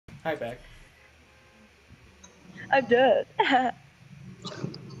Hi, Beck. I'm dead.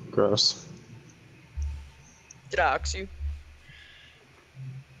 Gross. Did I ox you?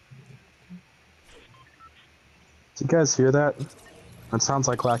 Do you guys hear that? That sounds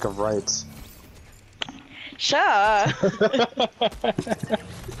like lack of rights. Sure.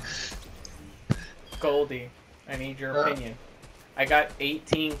 Goldie, I need your opinion. I got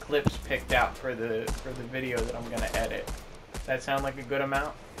 18 clips picked out for the video that I'm gonna edit. Does that sound like a good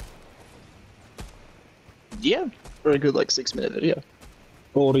amount? Yeah, for a good like 6-minute video.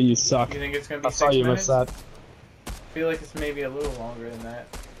 Goldie, you suck. You think it's gonna be I saw 6 you minutes? miss that. I feel like it's maybe a little longer than that.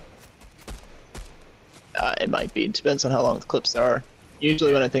 It might be. Depends on how long the clips are.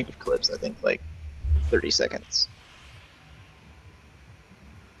 Usually when I think of clips, I think like 30 seconds.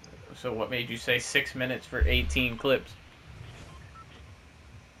 So what made you say 6 minutes for 18 clips?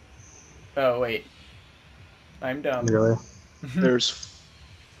 Oh wait, I'm dumb. Really?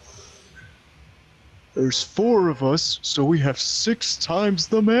 There's 4 of us, so we have 6 times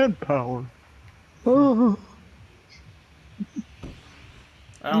the manpower. I don't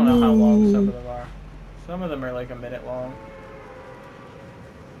know how long some of them are. Some of them are like a minute long.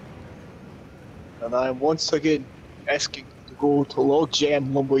 And I'm once again asking to go to Log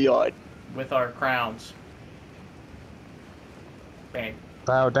Jam Lumberyard. With our crowns. Bang.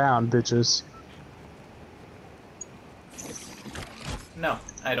 Bow down, bitches. No,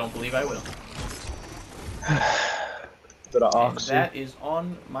 I don't believe I will. Did I And ox you? that is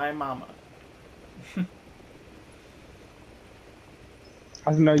on my mama. I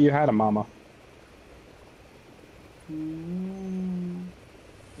didn't know you had a mama.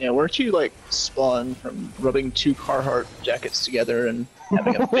 Yeah, weren't you like spawned from rubbing 2 Carhartt jackets together and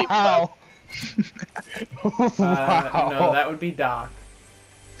having a big Wow! No, that would be Doc.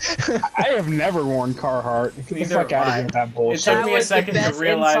 I have never worn Carhartt. Get the Neither fuck have out of I. here with that It bullshit. took me a was the second to best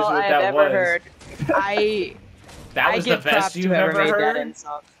realize insult what I've that ever was. heard. That I was the give props best to you've whoever ever made that heard?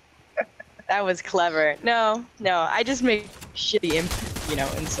 insult. That was clever. No, I just make shitty,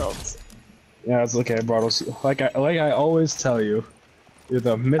 insults. Yeah, it's okay, Bottles. Like I always tell you, you're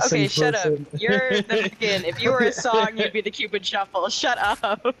the missing Okay, shut up. person. You're the fucking. If you were a song, you'd be the Cupid Shuffle. Shut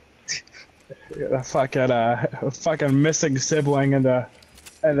up. You're the fucking missing sibling and You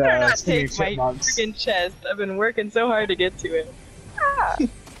better not singing take my chipmunks. freaking chest. I've been working so hard to get to it. Ah.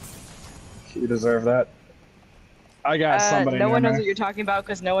 You deserve that. I got somebody No near one knows me. what you're talking about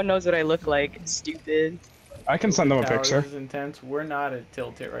because no one knows what I look like. Stupid. I can send them a Towers picture. is intense. We're not at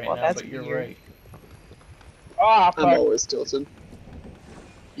Tilt It right Well, now, that's but you're weird. right. Ah, I'm fuck. always tilted.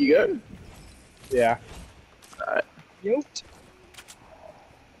 You good? Yeah. Alright. Yoked.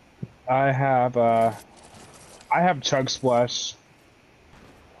 I have Chug Splash.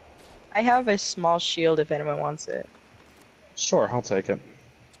 I have a small shield if anyone wants it. Sure, I'll take it.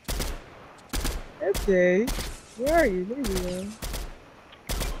 Okay. Where are you? There you are.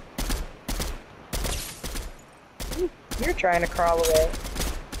 You're trying to crawl away.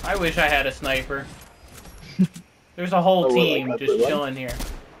 I wish I had a sniper. There's a whole Oh, team like just everyone? chilling here.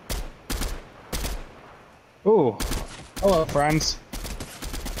 Ooh. Hello, friends.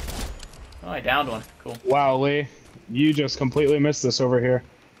 Oh, I downed one. Cool. Wow, Lee. You just completely missed this over here.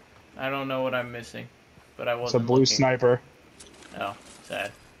 I don't know what I'm missing, but I It's a wasn't blue looking. sniper. Oh,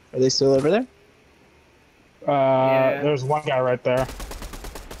 sad. Are they still over there? Yeah. There's one guy right there.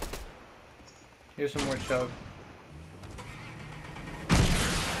 Here's some more chug.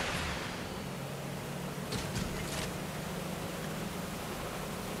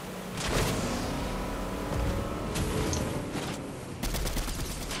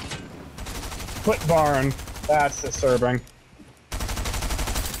 Foot barn. That's disturbing.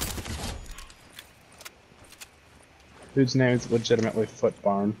 Whose name is legitimately Foot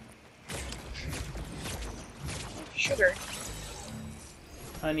Barn? Sugar.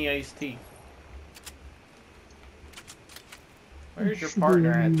 Honey iced tea. Where's your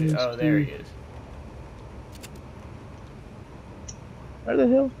partner at the... Oh, there he is. Where the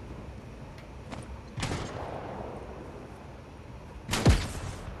hell?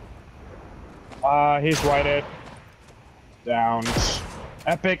 He's whited. Down.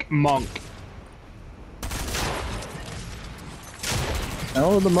 Epic Monk.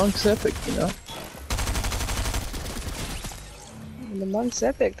 Oh, the monk's epic, you know? The monk's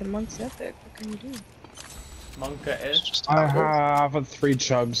epic. The monk's epic. What can you do? Monka It's is. just I how it have 3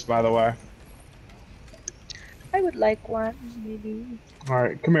 chugs, by the way. I would like one, maybe.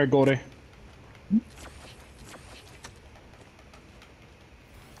 Alright, come here, Goldie.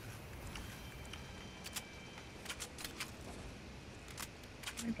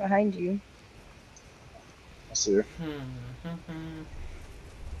 Right behind you. I see you.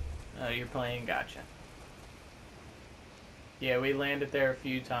 Oh, you're playing gotcha. Yeah, we landed there a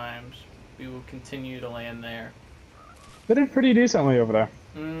few times. We will continue to land there. They did pretty decently over there.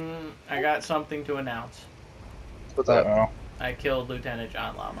 I got something to announce. What's up? Uh-oh. I killed Lieutenant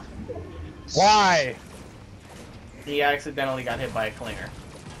John Llama. Why? He accidentally got hit by a clinger.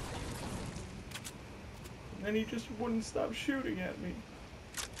 And he just wouldn't stop shooting at me.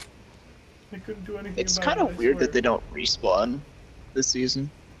 I couldn't do anything It's about kind it, of I weird swear. that they don't respawn this season.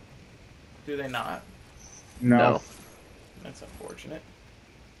 Do they not? No. That's unfortunate.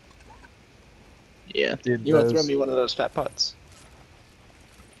 Yeah. Dude, You want to those- throw me one of those fat pots?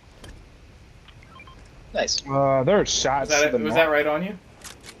 Nice. There are Was shots that, to the was north. that right on you?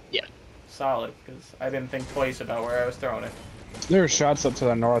 Yeah. Solid, because I didn't think twice about where I was throwing it. There are shots up to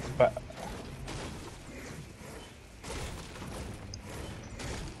the north, but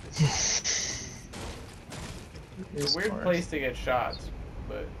It's a weird place to get shots,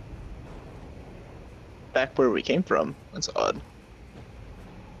 but Back where we came from. That's odd.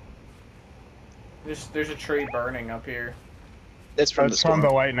 there's a tree burning up here. That's from the it's storm. from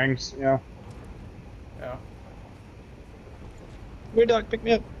the lightnings. Yeah. Oh. Weird dog, pick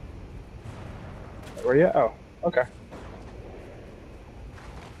me up. Where you? Oh, okay.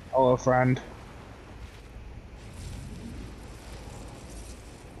 Hello, friend.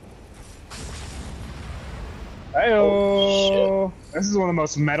 Heyo! This is one of the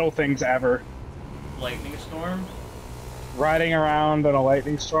most metal things ever. Lightning storms? Riding around in a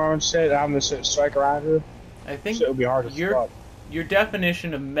lightning storm and shit, having the shit strike around you. I think Shit would be hard as fuck. your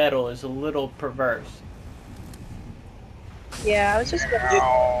definition of metal is a little perverse. Yeah, I was just gonna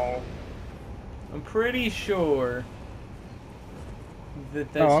Ow. I'm pretty sure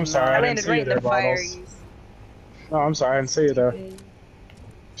that that's Oh, I'm sorry. I I didn't landed see right you in the there, fire. Bottles. You No, I'm sorry, I didn't see you there. stupid.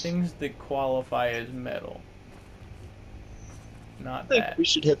 things that qualify as metal. Not I think that. we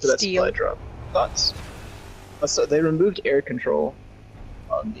should hit for that Steel. supply drop. Thoughts? Also, they removed air control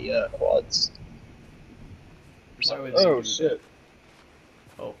on the quads. For some Why would reason. they Oh do shit.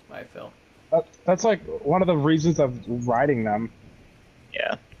 that? Oh, I fell. That's like one of the reasons of riding them.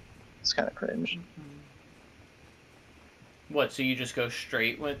 Yeah. It's kind of cringe. What, so you just go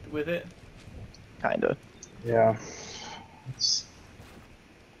straight with it? Kinda. Yeah.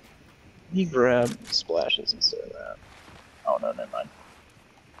 You grab splashes instead of that. Oh no, never mind.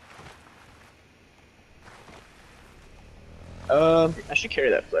 I should carry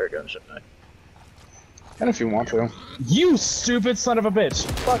that flare gun, shouldn't I? And if you want to. You stupid son of a bitch!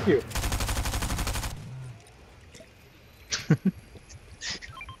 Fuck you.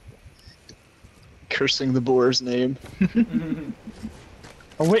 Cursing the boar's name.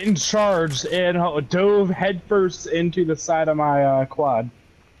 I went and charged and dove headfirst into the side of my quad.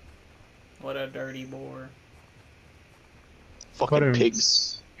 What a dirty boar. Fucking But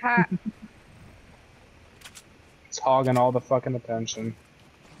pigs. Ha. It's hogging all the fucking attention.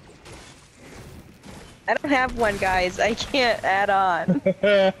 I don't have one, guys. I can't add on.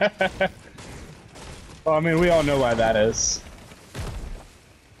 Well, I mean, we all know why that is.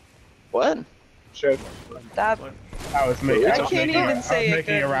 What? Joke. Stop. I was making. I was can't making- even say I was a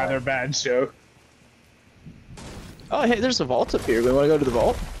making good a rather one. bad joke. Oh, hey, there's a vault up here. We want to go to the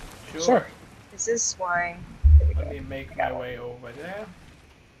vault? Sure. This is swine. Let me make my way over there.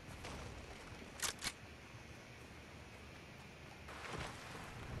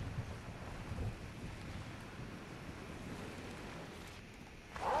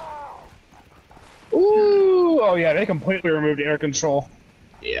 Ooh! Oh yeah, they completely removed air control.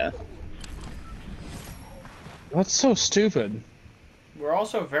 Yeah. That's so stupid. We're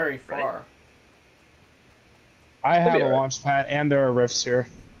also very far. I have be a alright. launch pad and there are rifts here.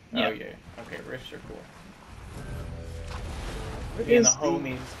 Oh yeah. Okay, rifts are cool. Me and the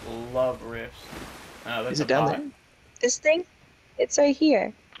homies love rifts. Oh, that's Is a it down bot. there? This thing? It's right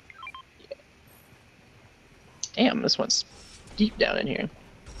here. Damn, this one's deep down in here.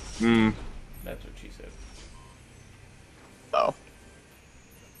 Hmm. That's what she said. Oh.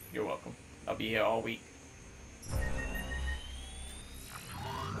 You're welcome. I'll be here all week.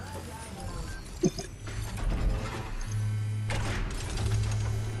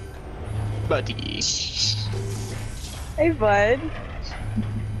 Buddy. Hey, bud.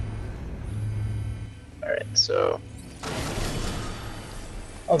 Alright, so.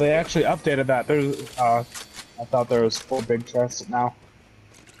 Oh, they actually updated that. There's. I thought there was 4 big chests now.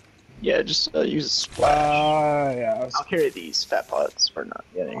 Yeah, just use a splash. Yeah. I'll carry these fat pots or not.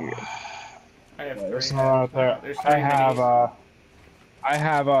 Yeah, there you go. I have There's 3. no out there. There's I 3 have minis. I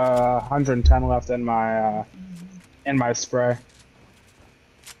have 110 left in my spray.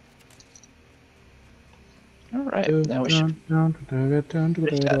 All right, now we should.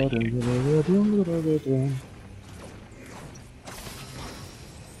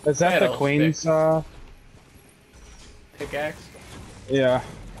 Is that the Metal Queen's, stick. Pickaxe? Yeah.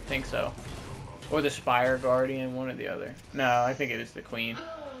 I think so. Or the Spire Guardian, one or the other. No, I think it is the Queen.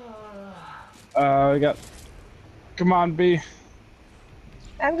 We got... Come on, B.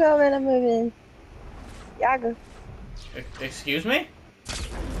 I'm going, I'm moving. Yaga. Excuse me?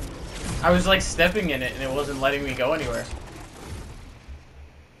 I was like stepping in it and it wasn't letting me go anywhere.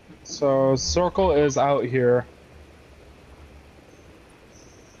 So, circle is out here.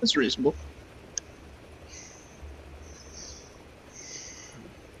 That's reasonable.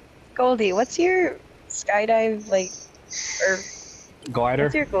 Goldie, what's your skydive, like, or Glider?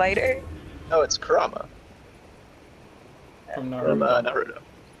 what's your glider? Oh, it's Kurama From from Naruto. Naruto.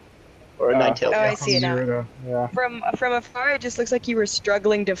 Or a Ninetales. Oh, I see it now. Naruto, yeah. From afar, it just looks like you were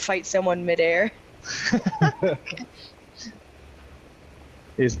struggling to fight someone midair.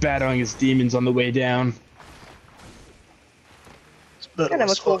 He's battling his demons on the way down. Kind of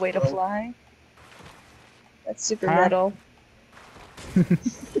a cool way to fly. That's super Huh? metal.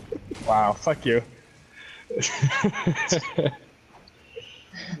 Wow, fuck you.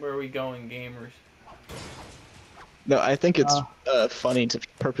 Where are we going, gamers? No, I think it's funny to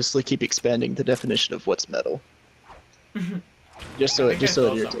purposely keep expanding the definition of what's metal. just so I it think I saw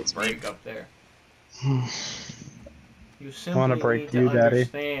something irritates me. break up there. You simply wanna break need to you, Daddy.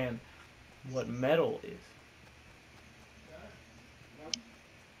 understand what metal is.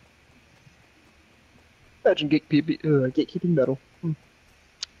 Imagine gatekeeping metal.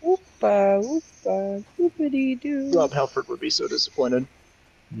 Whoopa, whoopa, whoopity doo. Rob Halford would be so disappointed.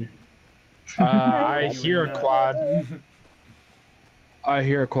 I You hear would a not. quad. I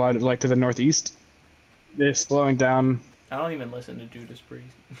hear a quad, like, to the northeast. They're slowing down. I don't even listen to Judas Priest.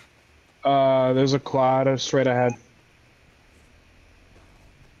 There's a quad straight ahead.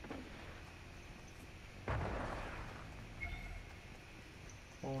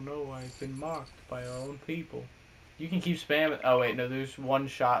 Oh no, I've been mocked by our own people. You can keep spamming. Oh wait, no, there's one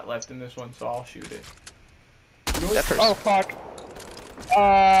shot left in this one, so I'll shoot it. That person. Oh, fuck.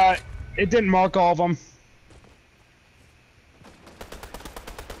 It didn't mark all of them.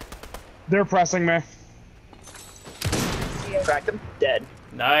 They're pressing me. Cracked him. Dead.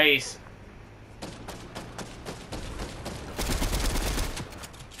 Nice.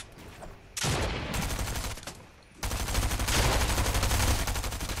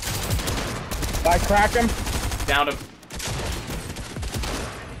 I crack him. Down him.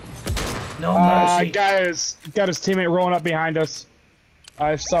 No mercy. Got his teammate rolling up behind us.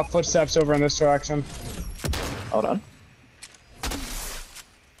 I saw footsteps over in this direction. Hold on.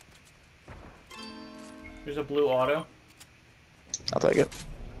 There's a blue auto. I'll take it.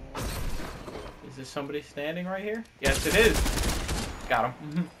 Is this somebody standing right here? Yes, it is. Got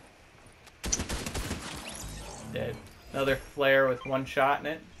him. Dead. Another flare with one shot in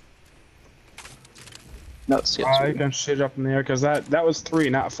it. No, it's You two. can shoot up in the air because that was 3,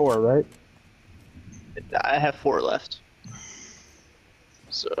 not 4, right? I have 4 left.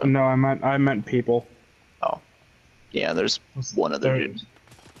 So No, I meant people. yeah, there's one other There- dude.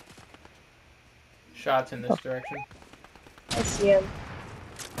 Shots in this direction. I see him.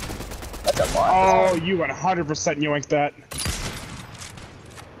 That's a lot. Oh, you 100% yoinked that.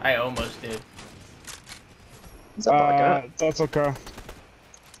 I almost did. He's up like that. That's okay.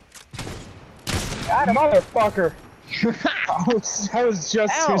 Got him. Motherfucker! I was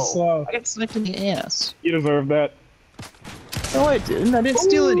just Ow. too slow. I got sniped in the ass. You deserve that. No, I didn't. I didn't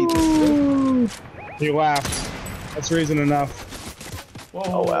steal anything. You laughed. That's reason enough. Whoa,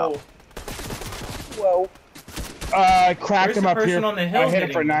 Oh, wow. Whoa. I cracked Where's him the up person here. on the hill I hit him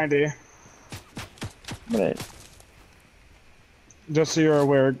hitting for me? 90. Right. Just so you're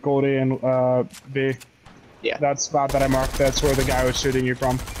aware, Goldie and B. Yeah. That spot that I marked, that's where the guy was shooting you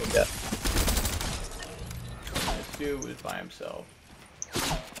from. Yeah. This dude was by himself.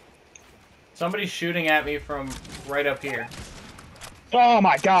 Somebody's shooting at me from right up here. Oh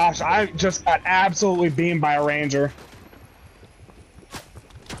my gosh, I just got absolutely beamed by a ranger.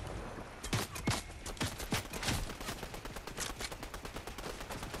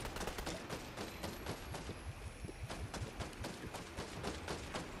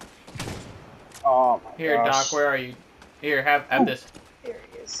 Oh my Here, gosh. Doc, where are you? Here, have this. There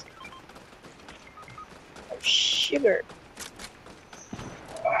he is. Oh, sugar.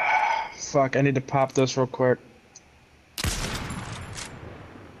 Fuck, I need to pop this real quick.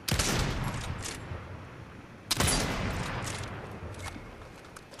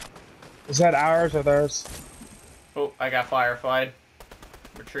 Is that ours or theirs? Oh, I got firefied.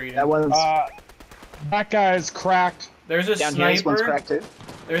 Retreating. That one's That guy's cracked. There's a Down here, this one's sniper. cracked too.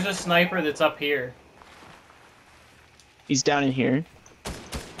 There's a sniper that's up here. He's down in here.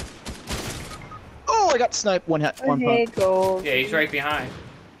 Oh, I got sniped. One hit. One Hey, pump. gold. Yeah, he's right behind.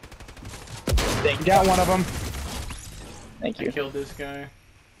 You got one of them. Thank I you. killed this guy.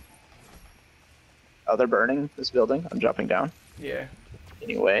 Oh, they're burning this building. I'm dropping down. Yeah.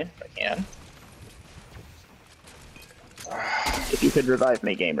 Anyway, if I can. If you could revive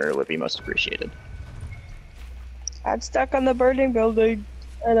me, gamer, it would be most appreciated. I'm stuck on the burning building,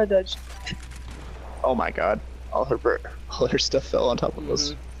 and I dodged. Oh my god. All her stuff fell on top of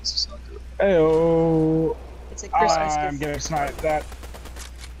us. Mhm. This is not good. Ayo. It's a Christmas I'm gift. getting sniped. That.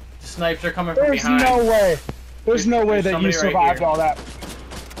 Snipes are coming from There's behind. no way. There's no way there's that you somebody right survived here. all that.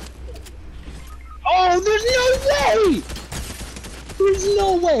 Oh, there's no way! There's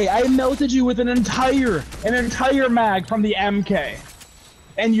no way! I melted you with an entire mag from the MK.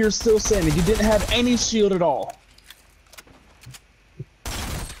 And you're still standing. You didn't have any shield at all.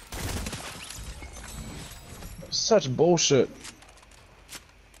 Such bullshit.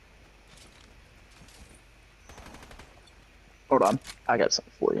 Hold on. I got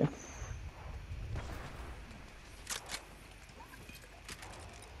something for you.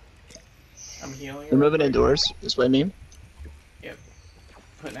 I'm healing. They're moving indoors. This way, meme.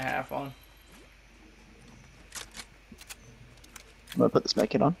 Putting a half on. I'm gonna put this med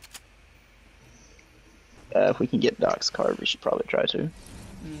kit on. If we can get Doc's card, we should probably try to.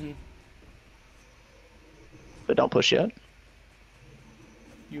 Mm-hmm. But don't push yet.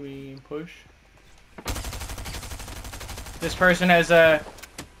 You mean push? This person has a.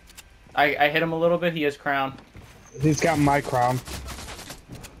 I hit him a little bit. He has crown. He's got my crown.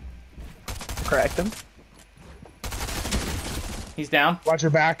 Cracked him. He's down. Watch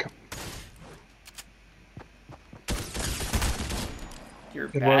your back. You're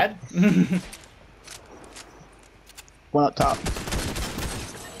Good bad. One up top.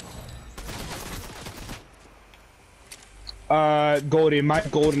 Goldie, my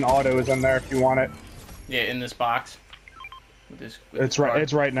golden auto is in there if you want it. Yeah, in this box. With this, with It's this right. card.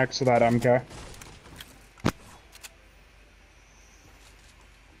 It's right next to that MK.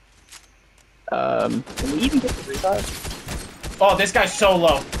 Can we even get the revive? Oh, this guy's so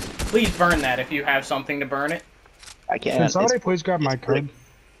low. Please burn that if you have something to burn it. I can't. Can somebody It's- please grab my card?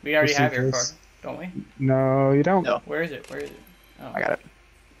 We already Just have in your card, case. don't we? No, you don't. No. Where is it? Where is it? Oh, I got it.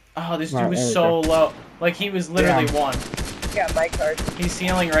 oh this dude Alright, was there we so low. Like he was literally Damn. one. Got my card. He's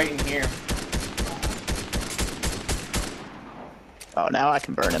ceiling right in here. Oh, now I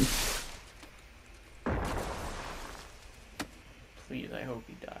can burn him. Please, I hope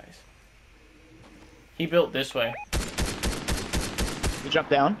he dies. He built this way. You jump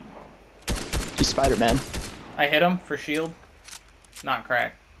down. He's Spider-Man. I hit him for shield. Not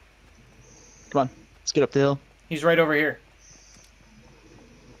crack. Come on, let's get up the hill. He's right over here.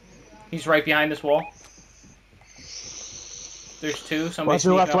 He's right behind this wall. There's two. Somebody Watch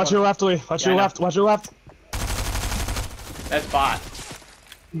your left. sneak up Watch on- your left, Lee. Watch Yeah, I your know. left. Watch your left. That's bot.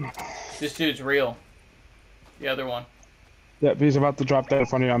 This dude's real. The other one. Yep, he's about to drop dead in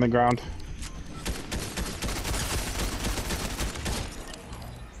front of you on the ground.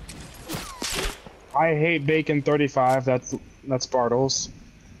 I hate bacon 35. That's Bartles.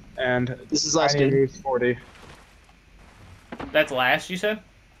 And This is last I hate dude. 40. That's last, you said?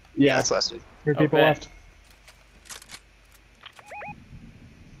 Yeah, that's last dude. 3 people Okay. left.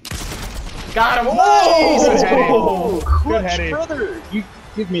 Got him! Jesus, Eddie. Oh! Good heady. Brother, you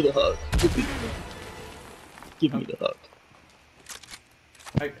give me the hug. Give me the hug.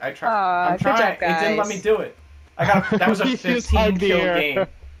 I try. Aw, I'm good trying. job, It didn't let guys. me do it. That was a You just 15 hugged the kill air.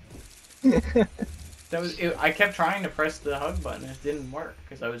 game. I kept trying to press the hug button. It didn't work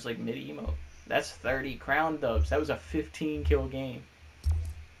because I was like mid emote. That's 30 crown dubs. That was a 15 kill game.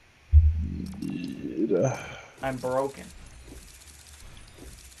 I'm broken.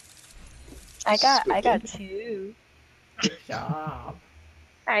 I got 2. Good job.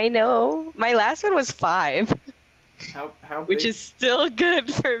 I know. My last one was 5, How which big- is still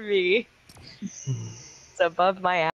good for me. It's above my